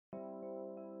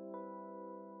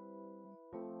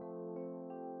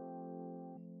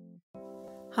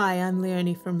Hi, I'm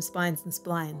Leonie from Spines and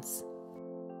Splines.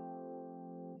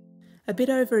 A bit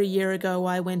over a year ago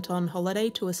I went on holiday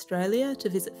to Australia to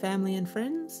visit family and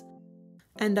friends,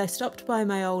 and I stopped by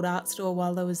my old art store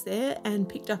while I was there and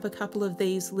picked up a couple of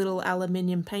these little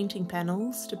aluminium painting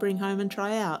panels to bring home and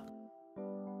try out.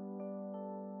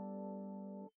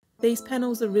 These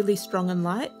panels are really strong and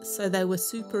light, so they were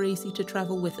super easy to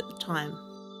travel with at the time.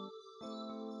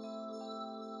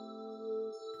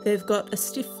 They've got a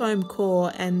stiff foam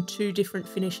core and two different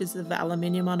finishes of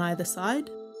aluminium on either side.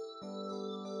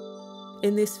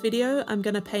 In this video, I'm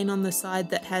going to paint on the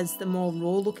side that has the more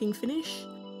raw looking finish,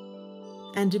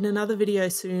 and in another video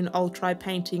soon I'll try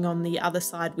painting on the other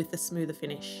side with the smoother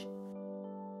finish.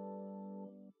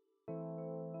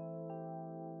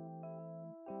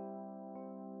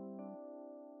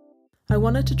 I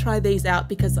wanted to try these out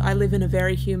because I live in a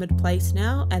very humid place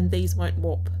now and these won't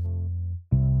warp.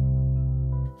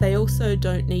 They also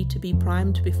don't need to be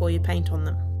primed before you paint on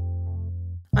them.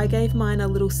 I gave mine a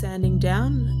little sanding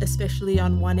down, especially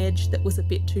on one edge that was a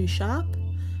bit too sharp,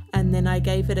 and then I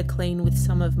gave it a clean with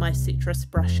some of my citrus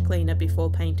brush cleaner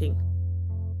before painting.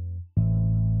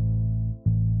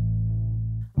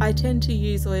 I tend to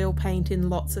use oil paint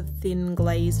in lots of thin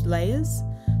glazed layers,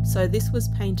 so this was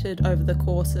painted over the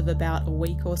course of about a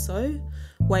week or so,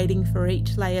 waiting for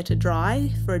each layer to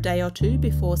dry for a day or two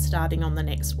before starting on the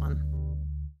next one.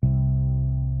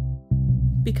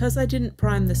 Because I didn't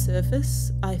prime the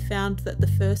surface, I found that the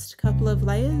first couple of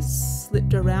layers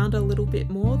slipped around a little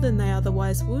bit more than they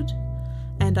otherwise would,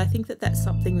 and I think that that's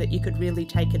something that you could really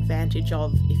take advantage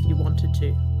of if you wanted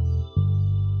to.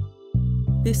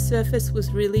 This surface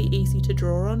was really easy to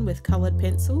draw on with coloured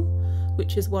pencil,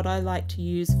 which is what I like to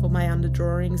use for my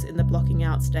underdrawings in the blocking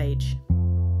out stage.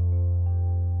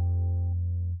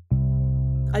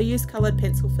 I use coloured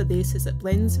pencil for this as it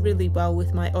blends really well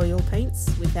with my oil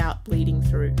paints without bleeding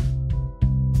through.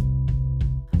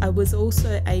 I was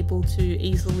also able to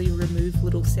easily remove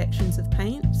little sections of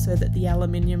paint so that the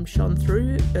aluminium shone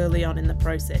through early on in the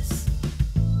process.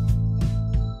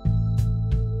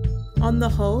 On the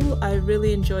whole, I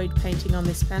really enjoyed painting on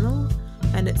this panel,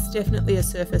 and it's definitely a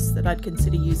surface that I'd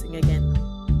consider using again.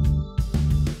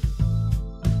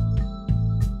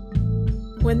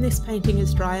 When this painting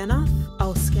is dry enough,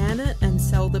 I'll scan it and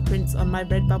sell the prints on my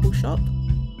Redbubble shop,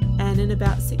 and in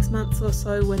about 6 months or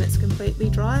so when it's completely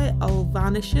dry, I'll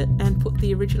varnish it and put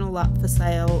the original up for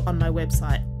sale on my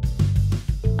website.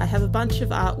 I have a bunch of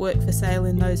artwork for sale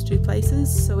in those two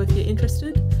places, so if you're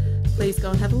interested, please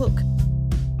go and have a look.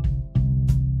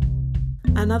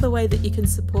 Another way that you can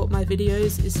support my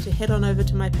videos is to head on over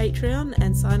to my Patreon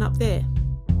and sign up there.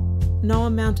 No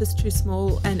amount is too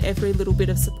small and every little bit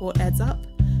of support adds up,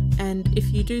 and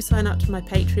if you do sign up to my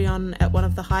Patreon at one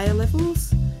of the higher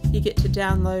levels, you get to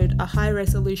download a high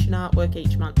resolution artwork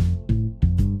each month.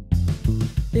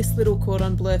 This little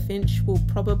cordon bleu finch will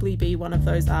probably be one of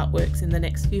those artworks in the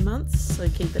next few months, so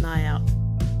keep an eye out.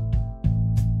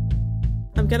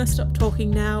 I'm going to stop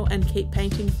talking now and keep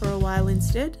painting for a while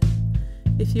instead.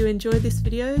 If you enjoy this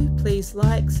video, please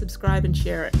like, subscribe and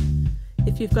share it.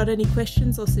 If you've got any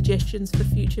questions or suggestions for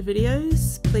future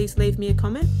videos, please leave me a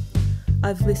comment.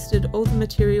 I've listed all the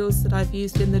materials that I've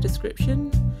used in the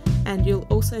description, and you'll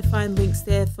also find links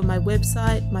there for my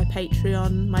website, my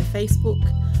Patreon, my Facebook,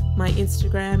 my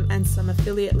Instagram, and some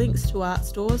affiliate links to art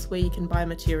stores where you can buy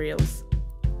materials.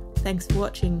 Thanks for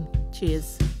watching.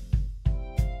 Cheers.